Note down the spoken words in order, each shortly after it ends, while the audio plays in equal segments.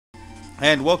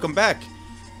And welcome back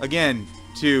again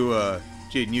to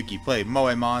Jade and Yuki play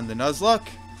Moemon the Nuzlocke.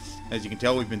 As you can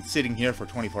tell, we've been sitting here for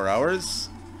 24 hours.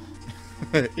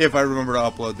 If I remember to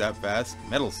upload that fast.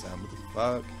 Metal sound, what the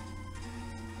fuck?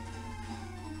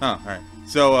 Oh, alright.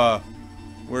 So,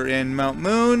 we're in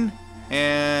Mt.Moon,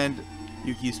 and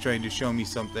Yuki's trying to show me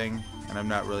something, and I'm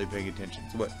not really paying attention.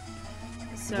 So what?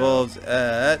 So, Evolves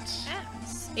at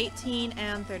 18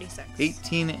 and 36.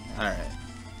 18. Alright.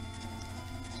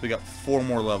 So we got 4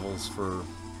 more levels for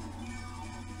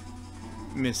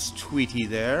Miss Tweety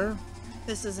there.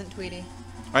 This isn't Tweety.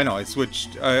 I know, I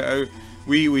switched.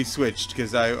 We switched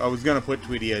because I was gonna put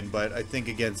Tweety in, but I think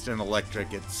against an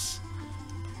electric, it's.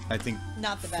 I think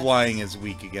not the best. Flying is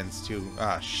weak against two.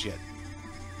 Ah, shit.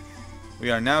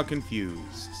 We are now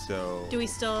confused. So. Do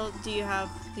you have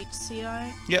Leech Seed on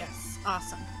it? Yep. Yes.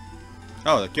 Awesome.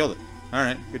 Oh, that killed it. All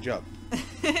right, good job.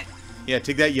 Yeah,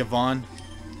 take that, Yvonne.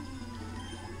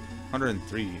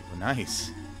 103.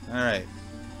 Nice. All right.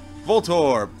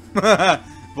 Voltorb.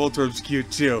 Voltorb's cute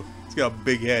too. It's got a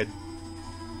big head.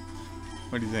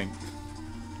 What do you think?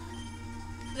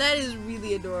 That is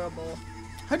really adorable.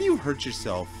 How do you hurt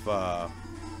yourself? Oh,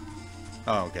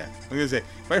 okay. I'm gonna say,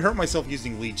 if I hurt myself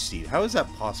using Leech Seed, how is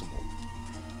that possible?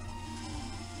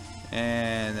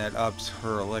 And that ups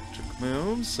her electric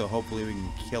moves, so hopefully we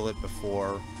can kill it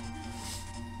before.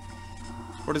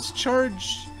 Or does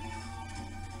charge?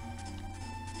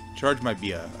 Charge might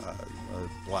be a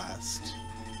blast.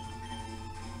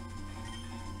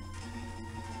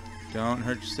 Don't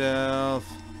hurt yourself.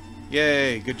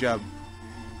 Yay, good job.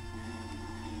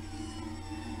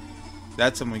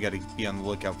 That's something we gotta be on the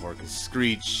lookout for, because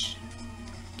Screech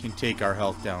can take our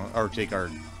health down, or take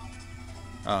our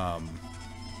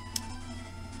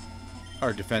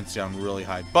defense down really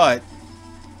high. But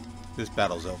this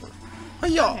battle's over.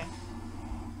 Hi-ya! Okay.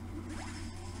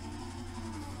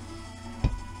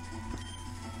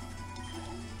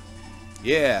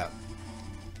 Yeah.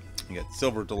 You got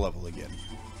silver to level again.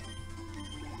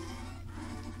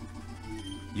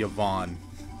 Yvonne.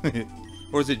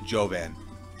 Or is it Jovan?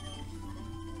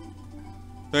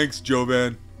 Thanks,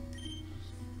 Jovan.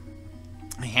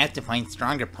 I have to find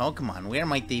stronger Pokemon. Where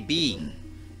might they be?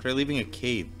 Try leaving a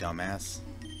cave, dumbass.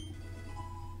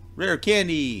 Rare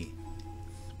candy!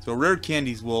 So rare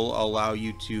candies will allow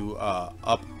you to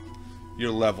up your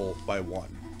level by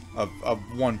 1. Of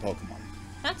one Pokemon.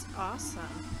 That's awesome.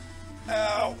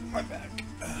 Ow, my back.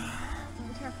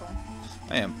 Be careful.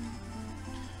 I am.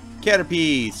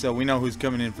 Caterpie, so we know who's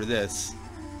coming in for this.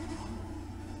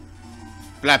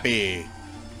 Flappy.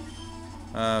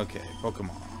 Okay,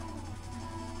 Pokemon.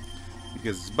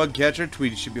 Because it's Bug Catcher,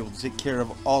 Tweety should be able to take care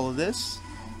of all of this.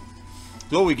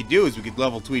 So what we could do is we could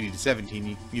level Tweety to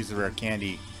 17, use the rare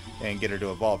candy, and get her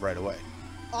to evolve right away.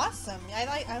 Awesome. I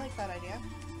like that idea.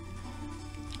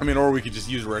 I mean, or we could just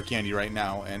use rare candy right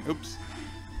now, and oops.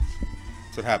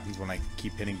 That's what happens when I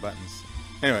keep hitting buttons.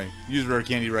 Anyway, use rare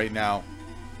candy right now.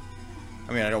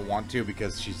 I mean, I don't want to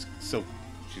because she's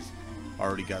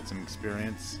already got some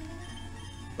experience,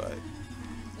 but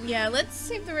Yeah, let's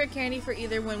save the rare candy for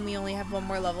either when we only have 1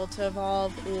 more level to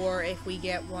evolve, or if we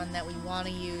get one that we want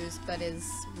to use but is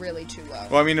really too low.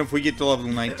 well, I mean, if we get to level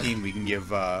 19, we can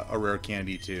give a rare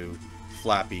candy to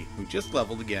Flappy, who just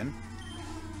leveled again,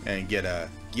 and get a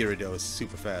Gyarados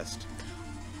super fast.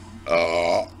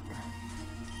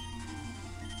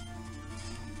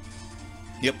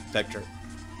 Yep, Vector.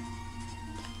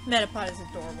 Metapod is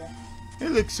adorable.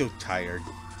 It looks so tired.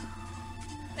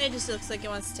 It just looks like it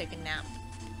wants to take a nap.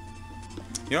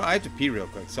 You know, I have to pee real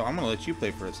quick, so I'm gonna let you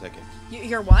play for a second.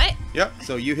 You're what? Yep.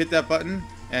 So you hit that button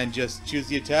and just choose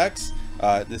the attacks.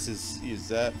 Use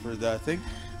that for the thing.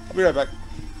 I'll be right back.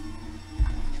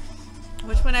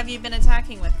 Which one have you been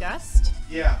attacking with, Gust?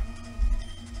 Yeah.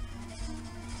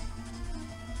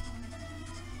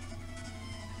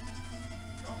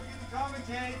 Don't forget to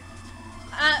commentate.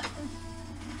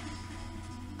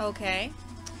 Okay.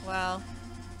 Well,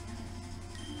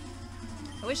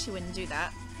 I wish you wouldn't do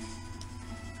that.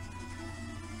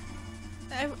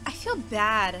 I feel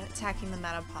bad attacking the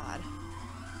Metapod.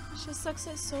 She just looks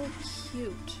so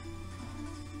cute.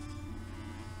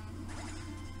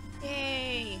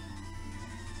 Yay!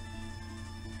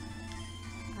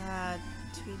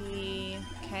 Tweety.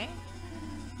 Okay.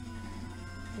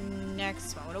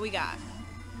 Next one. What do we got?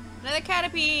 Another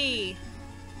Caterpie!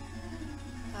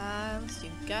 Let's do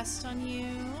Gust on you.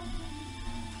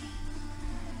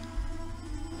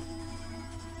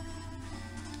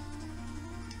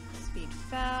 Speed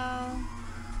fell.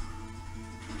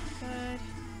 Good.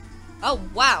 Oh,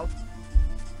 wow!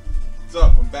 What's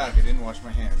up? I'm back. I didn't wash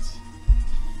my hands.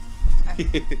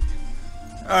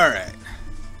 Alright.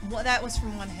 Well, that was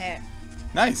from one hit.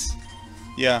 Nice.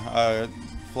 Yeah,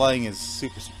 flying is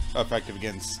super effective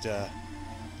against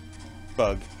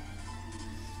bug.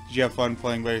 Did you have fun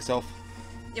playing by yourself?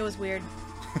 It was weird.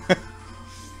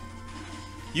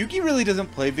 Yuki really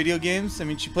doesn't play video games. I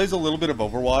mean, she plays a little bit of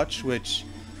Overwatch, which,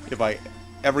 if I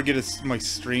ever get my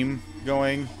stream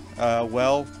going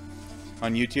well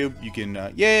on YouTube, you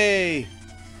can, yay!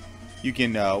 You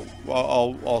can,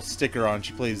 I'll stick her on.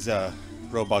 She plays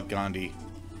Robot Gandhi.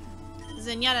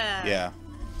 Zenyatta. Yeah.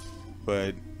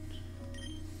 But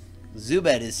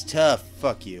Zubat is tough.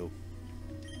 Fuck you.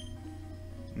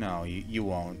 No, you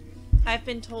won't. I've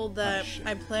been told that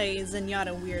I play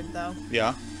Zenyatta weird, though.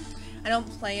 Yeah? I don't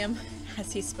play him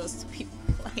as he's supposed to be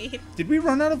played. Did we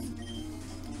run out of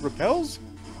repels?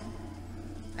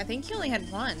 I think he only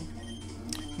had one.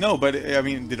 No, but, I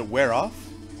mean, did it wear off?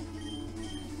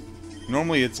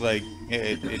 Normally it's like,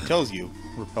 it tells you,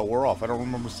 repel wore off. I don't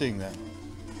remember seeing that.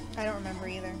 I don't remember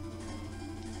either.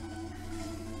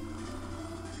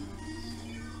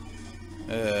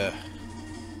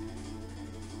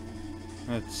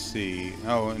 Let's see.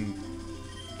 Oh, and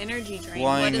Energy drain.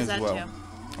 flying What does as that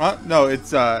well. do? No,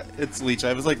 it's leech.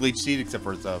 I was like leech seed, except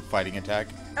for it's a fighting attack.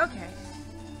 Okay.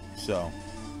 So,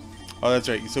 oh, that's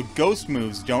right. So ghost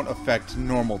moves don't affect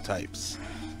normal types.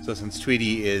 So since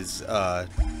Tweety is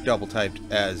double typed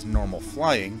as normal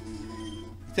flying,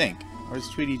 I think, or is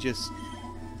Tweety just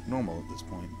normal at this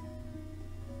point?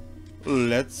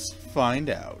 Let's find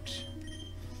out.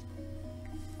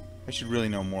 I should really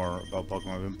know more about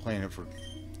Pokemon. I've been playing it for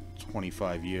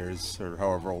 25 years, or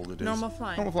however old it is. Normal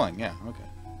flying. Normal flying, yeah, okay.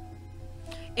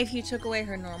 If you took away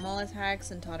her normal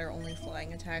attacks and taught her only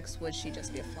flying attacks, would she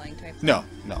just be a flying type? No,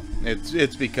 no.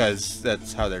 It's because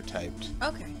that's how they're typed.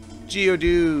 Okay.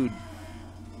 Geodude!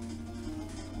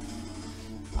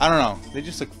 I don't know. They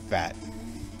just look fat.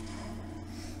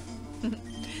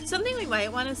 Something we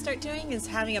might want to start doing is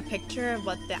having a picture of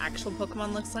what the actual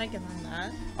Pokemon looks like, and then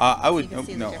that. I would. So you can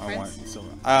see the no, I want. difference. So,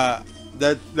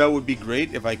 that would be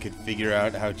great if I could figure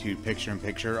out how to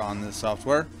picture-in-picture on this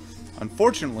software.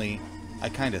 Unfortunately, I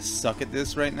kind of suck at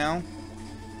this right now.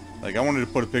 Like, I wanted to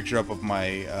put a picture up of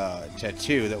my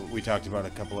tattoo that we talked about a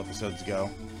couple episodes ago,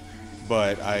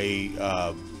 but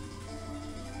I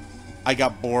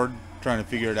got bored trying to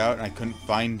figure it out, and I couldn't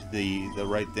find the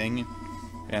right thing.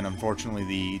 And unfortunately,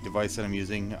 the device that I'm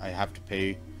using, I have to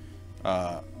pay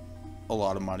a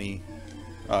lot of money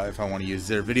if I want to use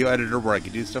their video editor where I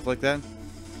could do stuff like that.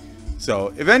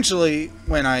 So eventually,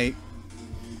 when I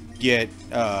get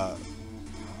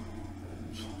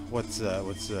what's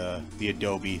the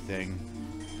Adobe thing?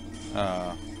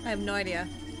 I have no idea.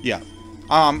 Yeah,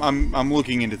 I'm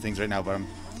looking into things right now, but I'm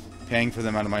paying for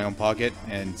them out of my own pocket,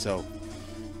 and so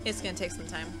It's gonna take some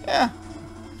time. yeah,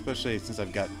 especially since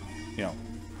I've got, you know,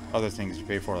 other things to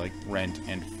pay for, like rent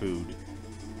and food.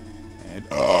 And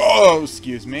oh,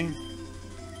 excuse me.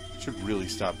 Should really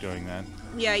stop doing that.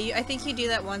 Yeah, I think you do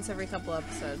that once every couple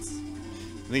episodes.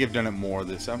 I think I've done it more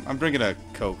this. I'm drinking a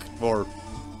Coke or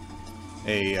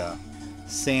a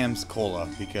Sam's Cola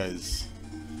because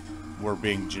we're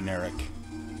being generic.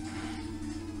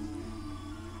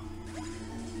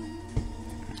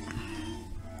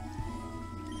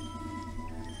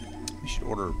 We should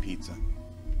order a pizza.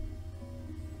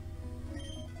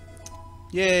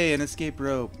 Yay, an escape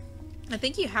rope. I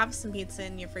think you have some pizza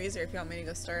in your freezer if you want me to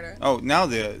go start it. Oh, now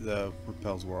the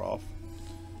repels wore off.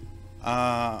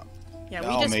 Yeah,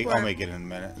 I'll make it in a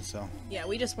minute. So yeah,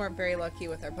 we just weren't very lucky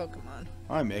with our Pokemon.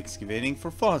 I'm excavating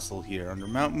for fossil here under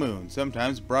Mt.Moon.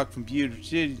 Sometimes Brock from Pewter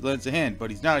City lends a hand, but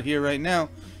he's not here right now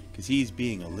because he's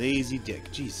being a lazy dick.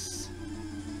 Jeez.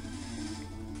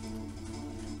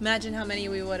 Imagine how many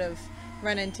we would have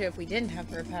run into if we didn't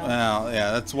have the repel. Well,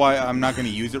 yeah, that's why I'm not going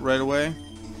to use it right away,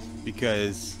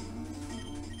 because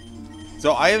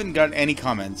so I haven't gotten any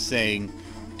comments saying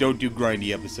don't do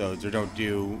grindy episodes or don't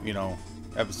do, you know,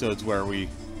 episodes where we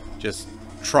just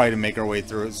try to make our way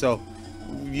through it. So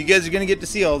you guys are going to get to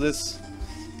see all this,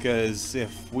 because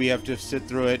if we have to sit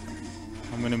through it,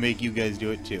 I'm going to make you guys do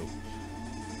it too.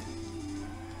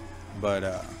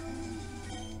 But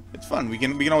it's fun. We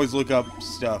can always look up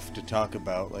stuff to talk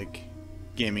about, like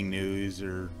gaming news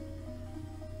or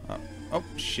oh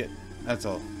shit, that's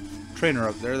a trainer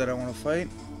up there that I want to fight.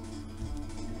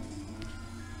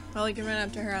 Well, we can run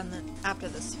up to her after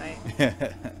this fight.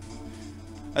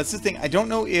 That's the thing. I don't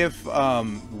know if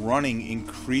running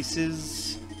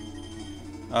increases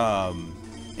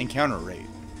encounter rate.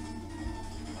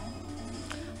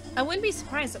 I wouldn't be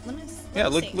surprised. Let me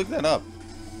see. Look that up.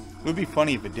 It would be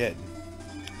funny if it did.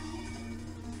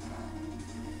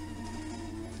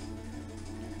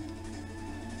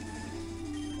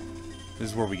 This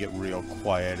is where we get real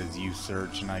quiet as you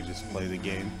search and I just play the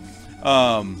game.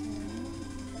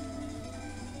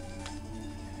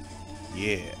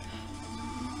 Yeah.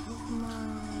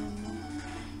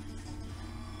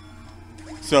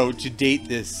 So to date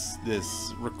this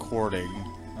recording,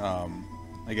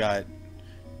 I got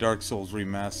Dark Souls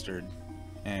Remastered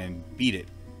and beat it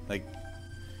like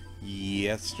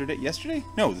yesterday. Yesterday?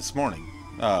 No, this morning.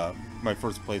 My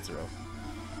first playthrough.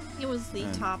 It was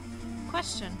the top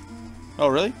question. Oh,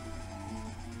 really?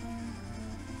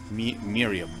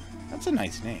 Miriam. That's a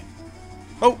nice name.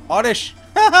 Oh, Oddish!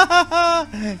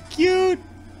 Cute!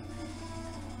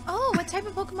 Oh, what type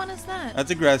of Pokemon is that?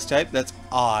 That's a grass type. That's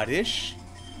Oddish.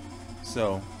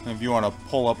 So, if you want to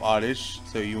pull up Oddish,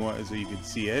 so you can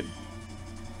see it.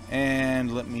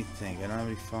 And let me think. I don't have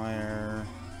any fire.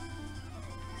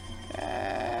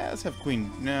 Let's have Queen.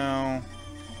 No.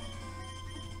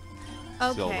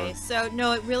 Okay, so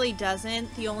no, it really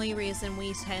doesn't. The only reason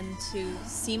we tend to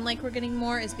seem like we're getting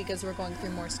more is because we're going through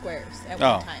more squares at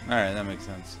one time. Alright, that makes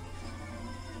sense.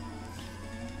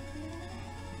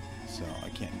 So, I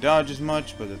can't dodge as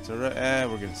much, but that's alright.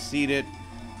 We're gonna seed it.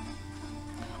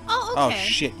 Oh, okay. Oh,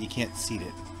 shit, you can't seed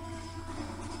it.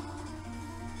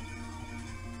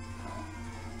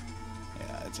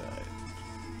 Yeah, that's alright.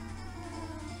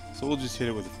 So we'll just hit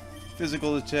it with a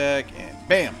physical attack, and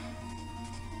BAM!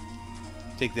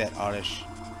 Take that, Oddish.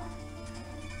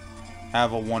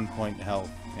 Have a 1-point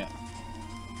health. Yeah.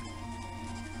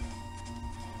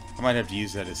 I might have to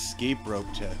use that escape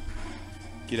rope to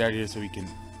get out of here so we can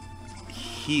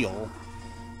heal.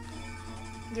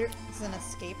 There's an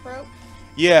escape rope?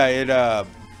 Yeah, it,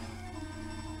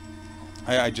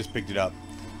 I just picked it up.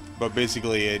 But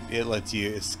basically, it lets you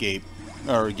escape,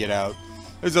 or get out.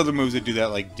 There's other moves that do that,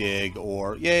 like dig,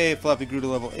 or, yay, Flappy grew to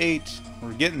level 8.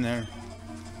 We're getting there.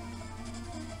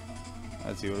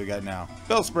 Let's see what we got now.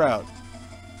 Bellsprout.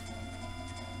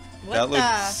 What that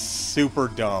looks super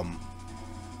dumb.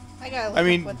 I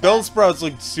mean, Bellsprouts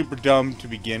looked super dumb to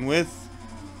begin with,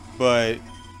 but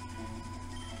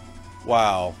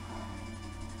wow.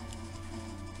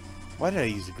 Why did I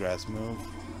use the grass move?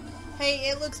 Hey,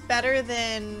 it looks better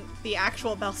than the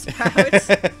actual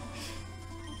Bellsprout.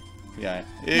 Yeah.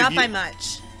 Not by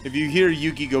much. If you hear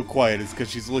Yuki go quiet, it's because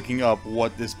she's looking up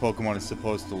what this Pokemon is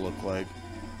supposed to look like.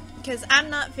 Because I'm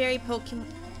not very Pokemon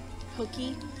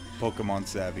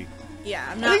savvy. Yeah,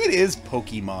 I'm not. I think it is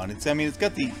Pokemon. It's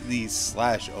got the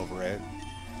slash over it.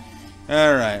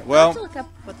 Alright, well. I'll have to look up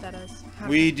what that is.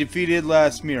 We defeated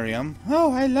last Miriam.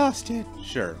 Oh, I lost it.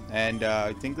 Sure. And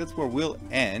I think that's where we'll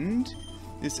end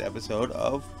this episode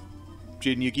of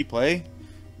Jade and Yuki play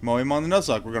Moemon the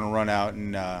Nuzlocke. We're going to run out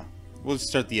and we'll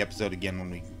start the episode again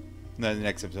when the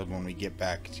next episode when we get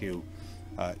back to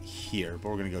here. But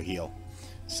we're going to go heal.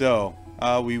 So,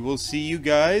 we will see you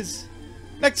guys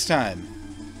next time.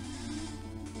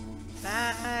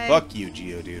 Bye. Fuck you,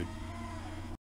 Geodude.